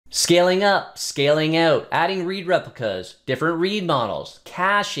Scaling up, scaling out, adding read replicas, different read models,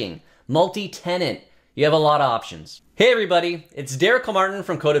 caching, multi-tenant. You have a lot of options. Hey everybody, it's Derek Martin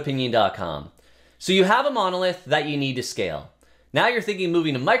from CodeOpinion.com. So you have a monolith that you need to scale. Now you're thinking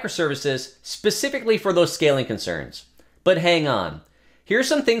moving to microservices specifically for those scaling concerns. But hang on. Here's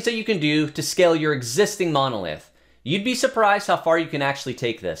some things that you can do to scale your existing monolith. You'd be surprised how far you can actually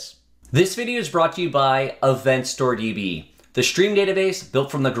take this. This video is brought to you by EventStoreDB, the stream database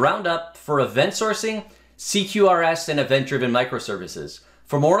built from the ground up for event sourcing, CQRS, and event-driven microservices.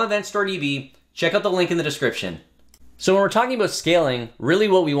 For more on EventStoreDB, check out the link in the description. So when we're talking about scaling, really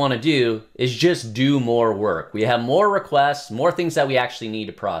what we want to do is just do more work. We have more requests, more things that we actually need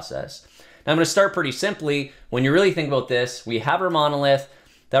to process. Now I'm going to start pretty simply. When you really think about this, we have our monolith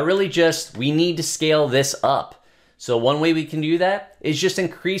that really just, we need to scale this up. So one way we can do that is just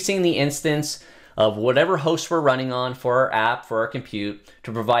increasing the instance of whatever host we're running on for our app, for our compute,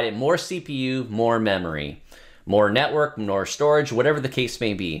 to provide it more CPU, more memory, more network, more storage, whatever the case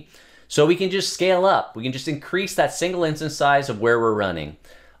may be. So we can just scale up. We can just increase that single instance size of where we're running.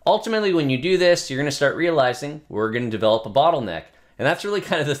 Ultimately, when you do this, you're gonna start realizing we're gonna develop a bottleneck. And that's really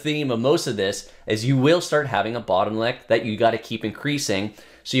kind of the theme of most of this, is you will start having a bottleneck that you gotta keep increasing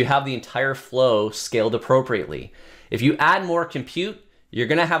so you have the entire flow scaled appropriately. If you add more compute, you're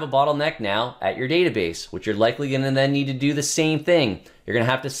gonna have a bottleneck now at your database, which you're likely gonna then need to do the same thing. You're gonna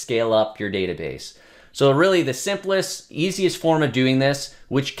have to scale up your database. So really the simplest, easiest form of doing this,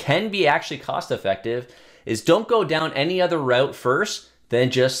 which can be actually cost effective, is don't go down any other route first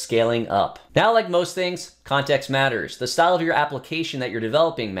than just scaling up. Now, like most things, context matters. The style of your application that you're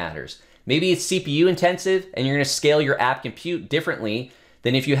developing matters. Maybe it's CPU intensive and you're gonna scale your app compute differently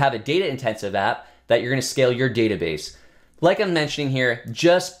than if you have a data intensive app that you're gonna scale your database. Like I'm mentioning here,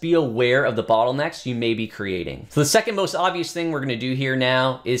 just be aware of the bottlenecks you may be creating. So the second most obvious thing we're gonna do here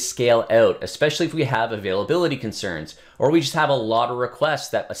now is scale out, especially if we have availability concerns, or we just have a lot of requests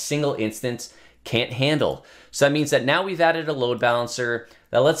that a single instance can't handle. So that means that now we've added a load balancer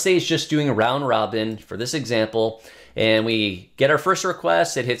that, let's say, is just doing a round robin for this example, and we get our first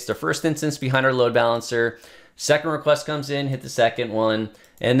request, it hits the first instance behind our load balancer, second request comes in, hit the second one,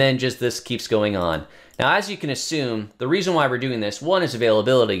 and then just this keeps going on. Now, as you can assume, the reason why we're doing this, one is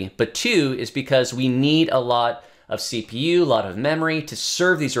availability, but two is because we need a lot of CPU, a lot of memory to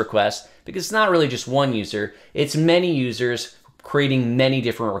serve these requests, because it's not really just one user, it's many users creating many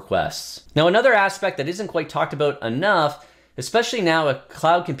different requests. Now, another aspect that isn't quite talked about enough, especially now with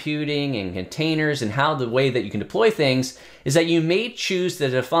cloud computing and containers and how the way that you can deploy things, is that you may choose to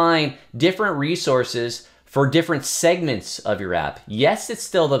define different resources for different segments of your app. Yes, it's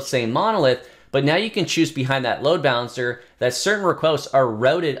still the same monolith, but now you can choose behind that load balancer that certain requests are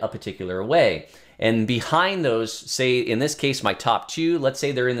routed a particular way. And behind those, say in this case, my top two, let's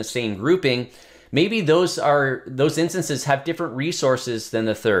say they're in the same grouping, maybe those instances have different resources than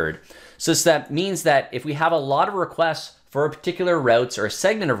the third. So that means that if we have a lot of requests for a particular routes or a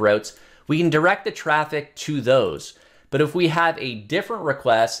segment of routes, we can direct the traffic to those. But if we have a different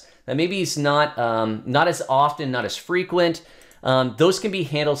request that maybe is not as often, not as frequent, those can be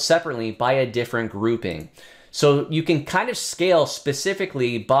handled separately by a different grouping. So you can kind of scale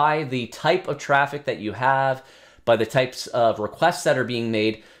specifically by the type of traffic that you have, by the types of requests that are being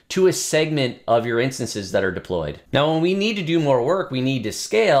made to a segment of your instances that are deployed. Now, when we need to do more work, we need to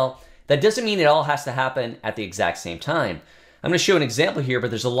scale. That doesn't mean it all has to happen at the exact same time. I'm going to show an example here, but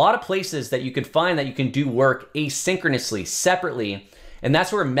there's a lot of places that you can find that you can do work asynchronously, separately, and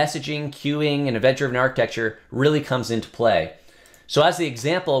that's where messaging, queuing, and event-driven architecture really comes into play. So as the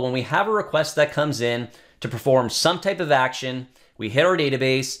example, when we have a request that comes in to perform some type of action, we hit our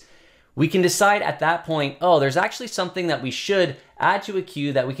database, we can decide at that point, oh, there's actually something that we should add to a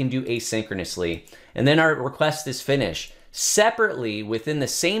queue that we can do asynchronously. And then our request is finished. Separately, within the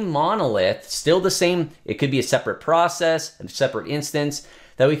same monolith, still the same, it could be a separate process, a separate instance,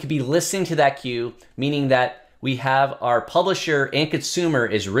 that we could be listening to that queue, meaning that we have our publisher and consumer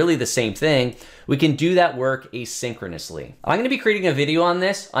is really the same thing. We can do that work asynchronously. I'm gonna be creating a video on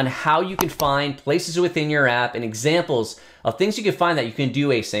this, on how you can find places within your app and examples of things you can find that you can do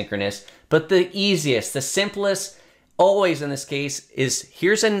asynchronous, but the easiest, the simplest, always in this case, is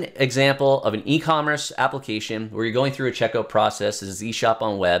here's an example of an e-commerce application where you're going through a checkout process. This is eShop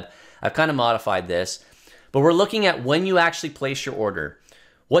on web. I've kind of modified this, but we're looking at when you actually place your order.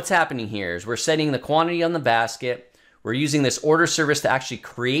 What's happening here is we're setting the quantity on the basket. We're using this order service to actually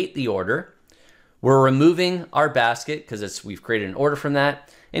create the order. We're removing our basket because we've created an order from that.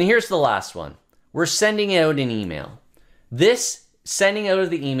 And here's the last one. We're sending out an email. This sending out of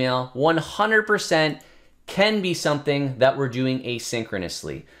the email 100% can be something that we're doing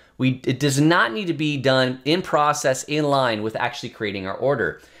asynchronously. It does not need to be done in process in line with actually creating our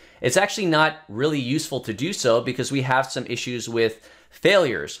order. It's actually not really useful to do so because we have some issues with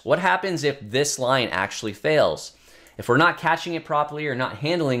failures. What happens if this line actually fails? If we're not catching it properly or not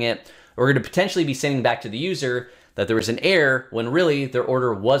handling it, we're going to potentially be sending back to the user that there was an error when really their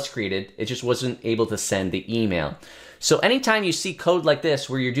order was created. It just wasn't able to send the email. So anytime you see code like this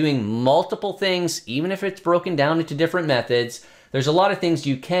where you're doing multiple things, even if it's broken down into different methods, there's a lot of things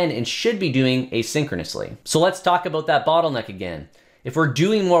you can and should be doing asynchronously. So let's talk about that bottleneck again. If we're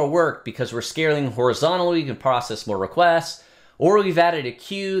doing more work because we're scaling horizontally, we can process more requests, or we've added a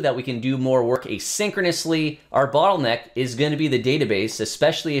queue that we can do more work asynchronously, our bottleneck is going to be the database,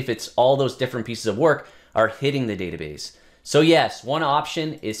 especially if it's all those different pieces of work are hitting the database. So yes, one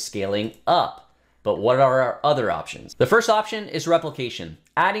option is scaling up, but what are our other options? The first option is replication,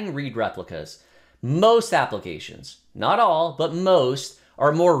 adding read replicas. Most applications, not all, but most,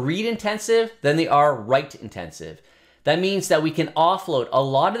 are more read intensive than they are write intensive. That means that we can offload a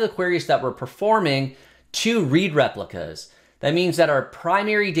lot of the queries that we're performing to read replicas. That means that our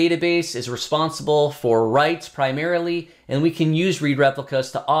primary database is responsible for writes primarily, and we can use read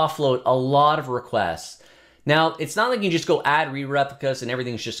replicas to offload a lot of requests. Now, it's not like you can just go add read replicas and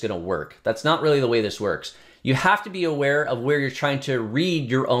everything's just gonna work. That's not really the way this works. You have to be aware of where you're trying to read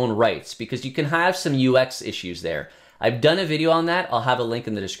your own writes because you can have some UX issues there. I've done a video on that. I'll have a link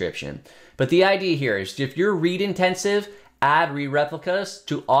in the description. But the idea here is if you're read intensive, add read replicas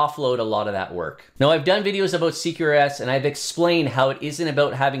to offload a lot of that work. Now, I've done videos about CQRS and I've explained how it isn't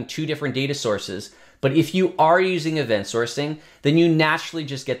about having two different data sources, but if you are using event sourcing, then you naturally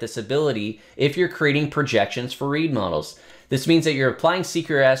just get this ability if you're creating projections for read models. This means that you're applying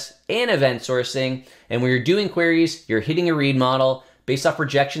CQRS and event sourcing, and when you're doing queries, you're hitting a read model based off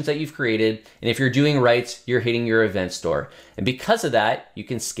projections that you've created, and if you're doing writes, you're hitting your event store. And because of that, you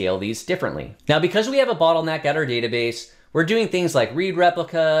can scale these differently. Now, because we have a bottleneck at our database, we're doing things like read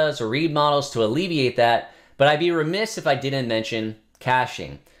replicas or read models to alleviate that, but I'd be remiss if I didn't mention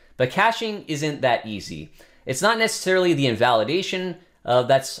caching. But caching isn't that easy. It's not necessarily the invalidation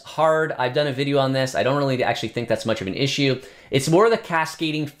that's hard. I've done a video on this. I don't really actually think that's much of an issue. It's more the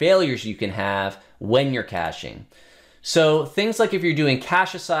cascading failures you can have when you're caching. So things like if you're doing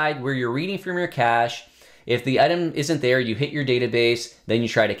cache aside where you're reading from your cache, if the item isn't there, you hit your database, then you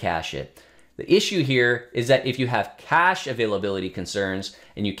try to cache it. The issue here is that if you have cache availability concerns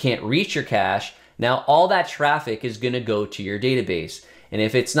and you can't reach your cache, now all that traffic is going to go to your database. And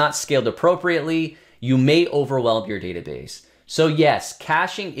if it's not scaled appropriately, you may overwhelm your database. So yes,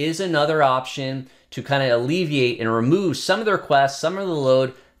 caching is another option to kind of alleviate and remove some of the requests, some of the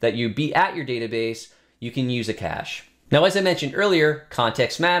load that you be at your database. You can use a cache. Now, as I mentioned earlier,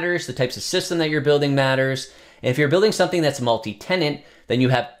 context matters, the types of system that you're building matters. And if you're building something that's multi-tenant, then you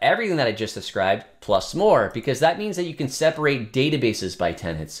have everything that I just described plus more, because that means that you can separate databases by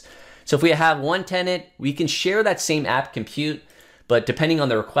tenants. So if we have one tenant, we can share that same app compute, but depending on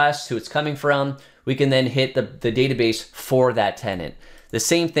the request, who it's coming from, we can then hit the database for that tenant. The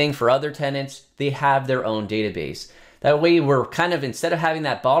same thing for other tenants, they have their own database. That way we're kind of, instead of having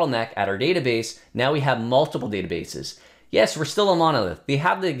that bottleneck at our database, now we have multiple databases. Yes, we're still a monolith. They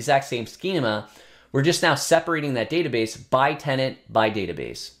have the exact same schema. We're just now separating that database by tenant by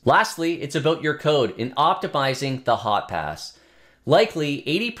database. Lastly, it's about your code in optimizing the hot pass. Likely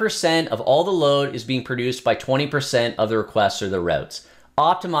 80% of all the load is being produced by 20% of the requests or the routes.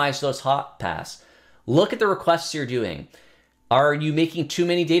 Optimize those hot pass. Look at the requests you're doing. Are you making too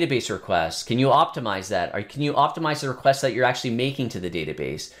many database requests? Can you optimize that? Or can you optimize the requests that you're actually making to the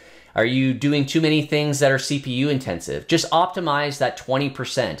database? Are you doing too many things that are CPU intensive? Just optimize that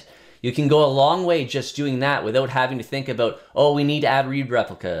 20%. You can go a long way just doing that without having to think about, oh, we need to add read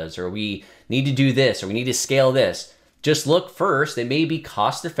replicas, or we need to do this, or we need to scale this. Just look first. It may be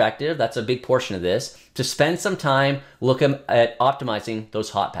cost effective. That's a big portion of this. To spend some time looking at optimizing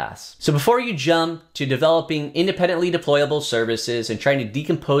those hot paths. So before you jump to developing independently deployable services and trying to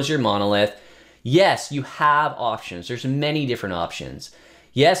decompose your monolith, yes, you have options. There's many different options.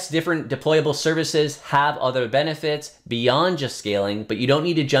 Yes, different deployable services have other benefits beyond just scaling, but you don't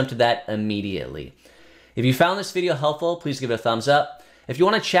need to jump to that immediately. If you found this video helpful, please give it a thumbs up. If you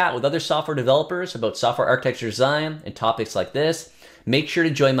want to chat with other software developers about software architecture design and topics like this, make sure to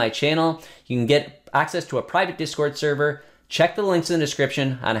join my channel. You can get access to a private Discord server. Check the links in the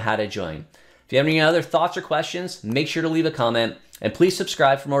description on how to join. If you have any other thoughts or questions, make sure to leave a comment, and please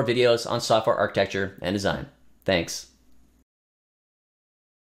subscribe for more videos on software architecture and design. Thanks.